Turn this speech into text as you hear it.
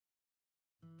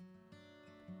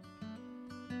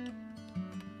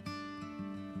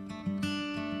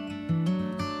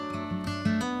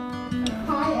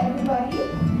everybody.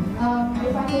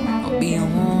 If I could have I'll be a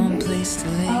warm place to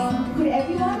lay could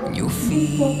everyone when you're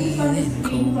just focus on the feeling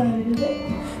screen for a cold. little bit?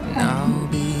 And I'll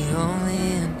be all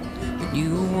in when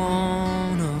you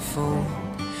wanna fold.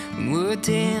 When we're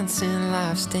dancing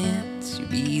life's dance, you'll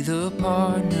be the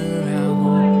partner I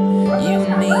hold. You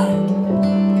and me,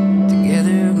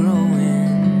 together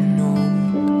growing old.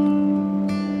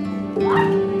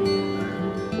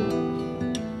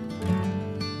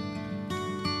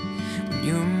 When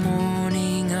you're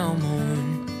mourning, I'll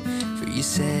mourn for your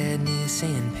sadness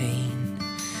and pain.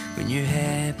 When you're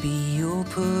happy, you'll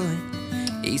put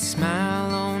a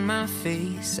smile on my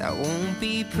face. I won't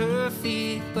be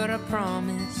perfect, but I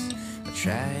promise I'll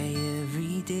try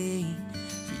every day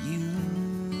for you.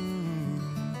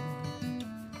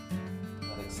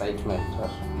 Excitement or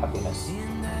happiness.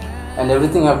 And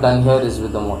everything I've done here is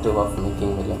with the motive of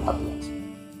making Miriam happy.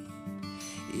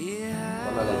 We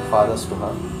are like fathers to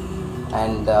her.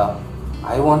 And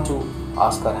I want to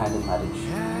ask her hand in marriage.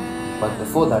 But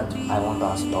before that, I want to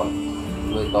ask all.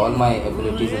 With all my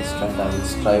abilities and strength, I will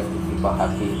strive to keep her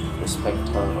happy, respect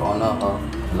her, honor her,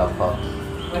 love her.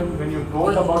 When you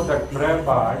told about that prayer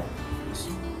part,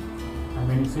 and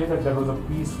when you say that there was a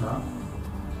peace now,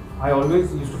 I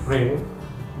always used to pray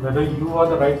whether you are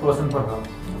the right person for her.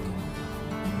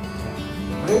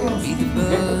 Pray and see if you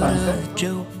get the concept.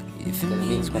 That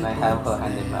means can I have her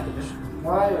hand in marriage?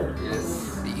 Why?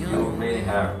 Yes, you may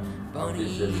have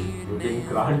officially. You been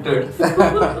granted.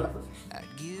 I'd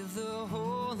give the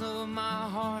whole of my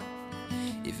heart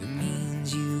if it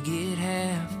means you get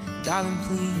half. Darling,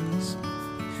 please,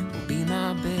 be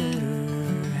my better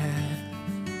half.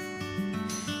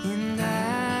 And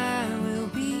I will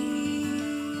be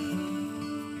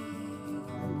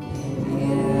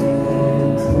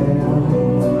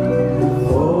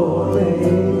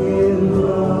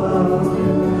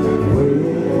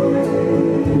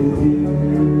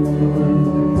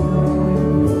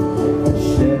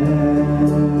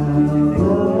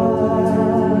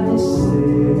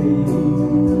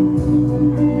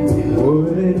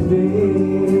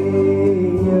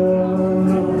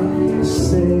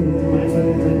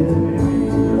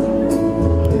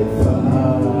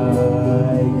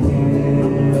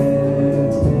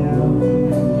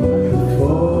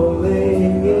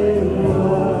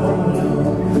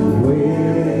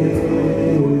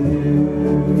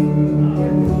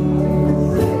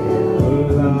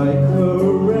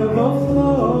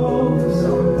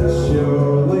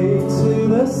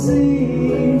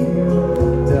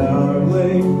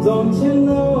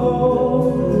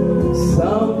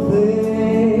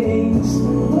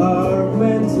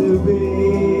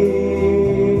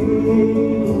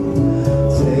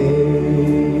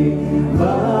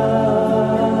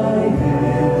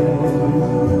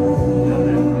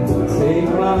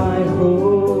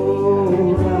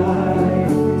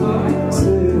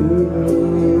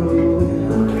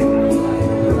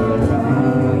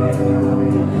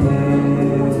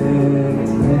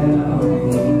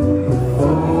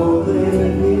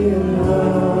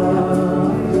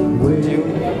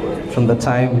From the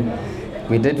time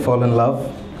we did fall in love,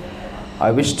 I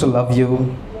wish to love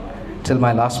you till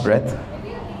my last breath.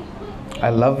 I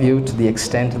love you to the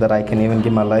extent that I can even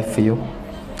give my life for you.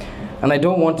 And I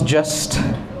don't want to just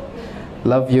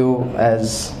love you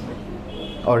as,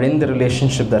 or in the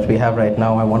relationship that we have right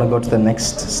now. I want to go to the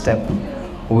next step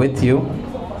with you.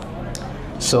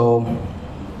 So,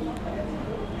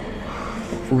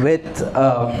 with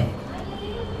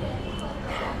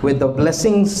the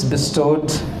blessings bestowed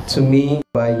to me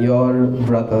by your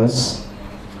brothers,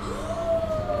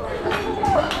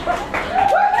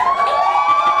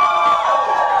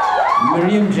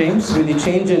 Miriam James, will you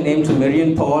change your name to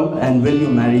Miriam Paul, and will you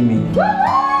marry me?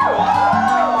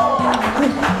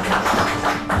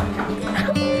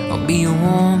 I'll be a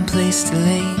warm place to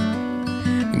lay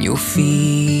when you're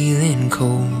feeling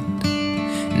cold.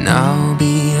 And I'll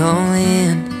be all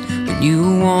in when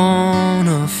you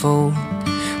wanna fold.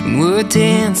 When we're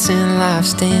dancing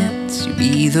life's dance, you'll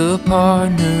be the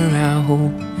partner I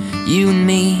hold. You and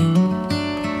me,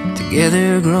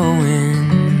 together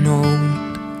growing old.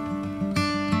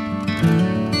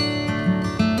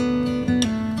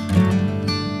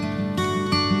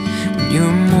 When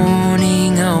you're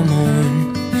mourning, I'll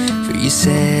mourn for your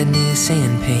sadness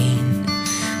and pain.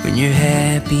 When you're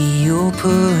happy, you'll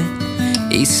put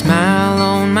a smile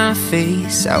on my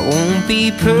face. I won't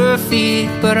be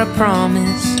perfect, but I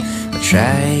promise I'll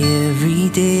try every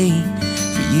day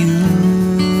for you.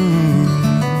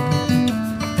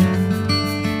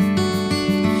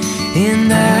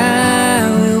 And I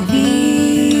will be,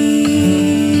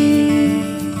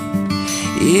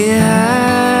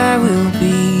 yeah, I will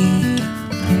be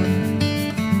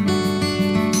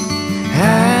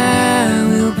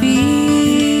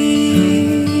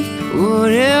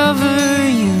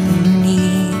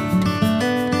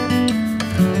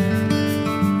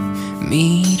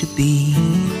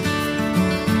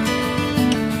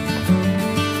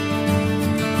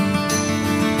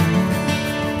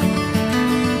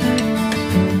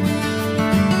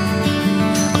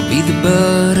be the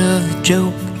butt of the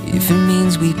joke if it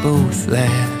means we both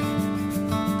laugh.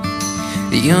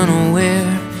 The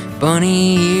unaware,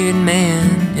 bunny-eared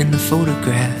man in the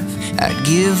photograph. I'd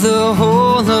give the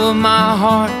whole of my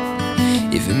heart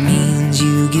if it means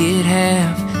you get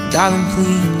half. Darling,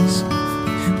 please,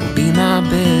 will be my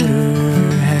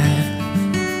better half.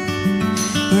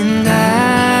 And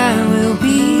I will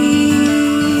be,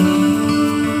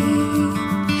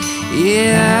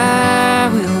 yeah,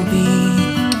 I will be,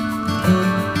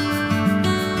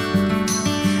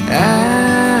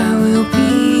 I will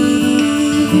be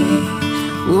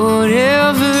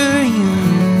whatever